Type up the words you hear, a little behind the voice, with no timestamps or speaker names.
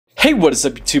Hey, what is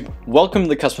up YouTube? Welcome to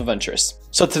the Custom Adventurous.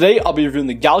 So today I'll be reviewing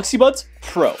the Galaxybuds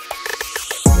Pro.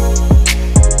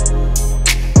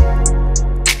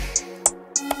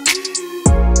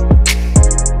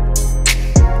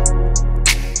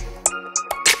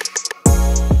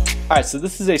 Alright, so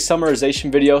this is a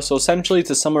summarization video. So essentially it's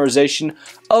a summarization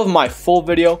of my full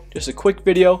video, just a quick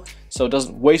video, so it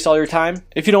doesn't waste all your time.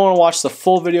 If you don't want to watch the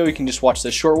full video, you can just watch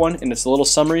the short one, and it's a little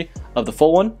summary of the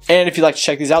full one. And if you'd like to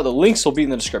check these out, the links will be in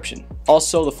the description.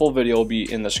 Also, the full video will be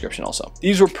in the description also.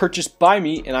 These were purchased by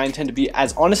me, and I intend to be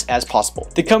as honest as possible.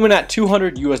 They come in at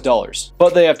 $200 US,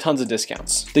 but they have tons of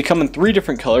discounts. They come in 3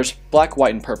 different colors, black,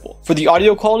 white, and purple. For the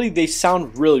audio quality, they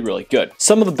sound really good.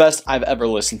 Some of the best I've ever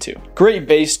listened to. Great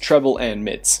bass, treble, and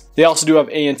mids. They also do have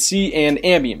ANC and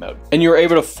ambient mode, and you're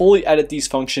able to fully edit these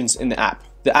functions in the app.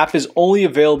 The app is only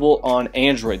available on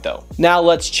Android though. Now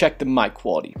let's check the mic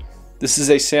quality. This is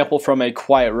a sample from a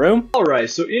quiet room. Alright,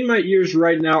 so in my ears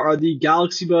right now are the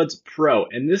Galaxybuds Pro,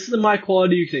 and this is the mic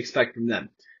quality you can expect from them.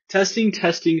 Testing,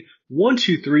 1,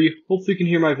 2, 3. Hopefully you can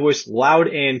hear my voice loud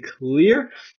and clear.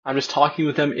 I'm just talking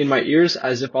with them in my ears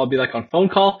as if I'll be like on phone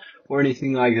call or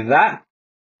anything like that.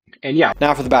 And yeah,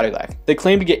 now for the battery life. They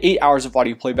claim to get 8 hours of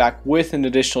audio playback with an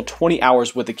additional 20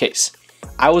 hours with the case.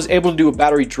 I was able to do a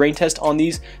battery drain test on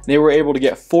these, and they were able to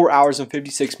get 4 hours and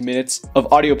 56 minutes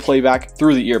of audio playback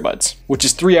through the earbuds, which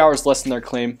is 3 hours less than their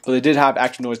claim, but they did have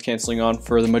active noise cancelling on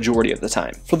for the majority of the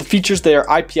time. For the features, they are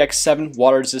IPX7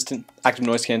 water resistant, active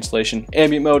noise cancellation,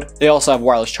 ambient mode. They also have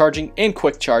wireless charging and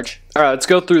quick charge. Alright, let's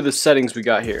go through the settings we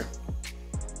got here.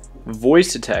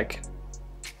 Voice detect.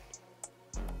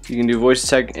 You can do voice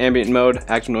detect, ambient mode,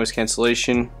 active noise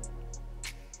cancellation.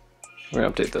 We're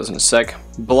gonna update those in a sec.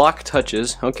 Block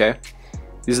touches, okay.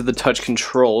 These are the touch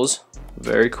controls.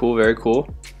 Very cool, very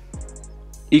cool.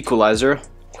 Equalizer,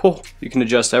 oh, you can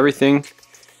adjust everything.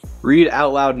 Read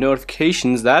out loud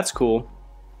notifications, that's cool.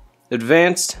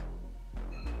 Advanced.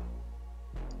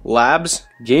 Labs,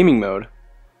 gaming mode.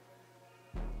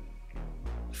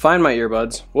 Find my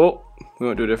earbuds. Whoa, we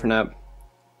went to a different app.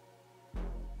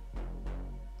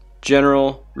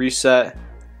 General, reset.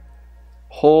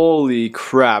 Holy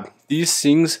crap. These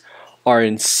things are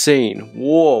insane.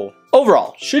 Whoa.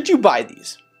 Overall, should you buy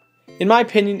these? In my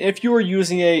opinion, if you are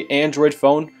using a Android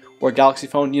phone or a Galaxy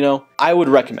phone, you know, I would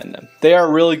recommend them. They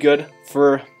are really good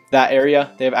for that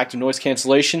area. They have active noise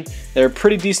cancellation. They're a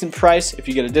pretty decent price if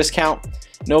you get a discount.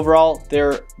 And overall,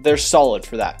 they're solid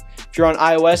for that. If you're on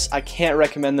iOS, I can't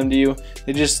recommend them to you.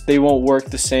 They won't work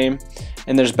the same.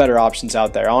 And there's better options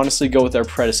out there. Honestly, go with their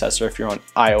predecessor if you're on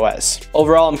iOS.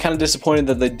 Overall, I'm kind of disappointed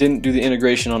that they didn't do the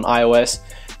integration on iOS,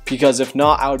 because if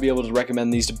not, I would be able to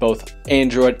recommend these to both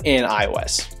Android and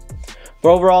iOS. But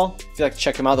overall, if you'd like to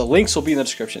check them out, the links will be in the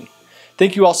description.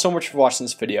 Thank you all so much for watching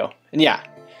this video. And yeah,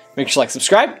 make sure to like,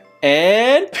 subscribe,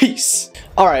 and peace.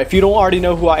 Alright, if you don't already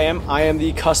know who I am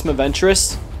the Custom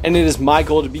Adventurous. And it is my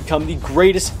goal to become the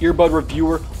greatest earbud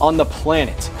reviewer on the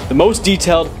planet. The most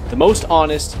detailed, the most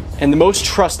honest, and the most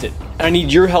trusted. And I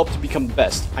need your help to become the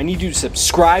best. I need you to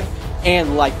subscribe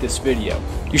and like this video.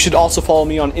 You should also follow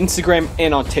me on Instagram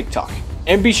and on TikTok.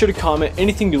 And be sure to comment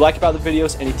anything you like about the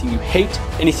videos, anything you hate,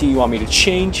 anything you want me to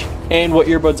change, and what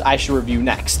earbuds I should review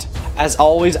next. As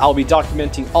always, I'll be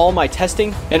documenting all my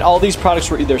testing, and all these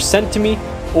products were either sent to me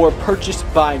or purchased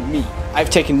by me. I've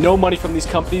taken no money from these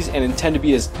companies and intend to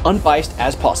be as unbiased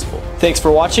as possible. Thanks for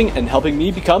watching and helping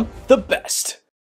me become the best.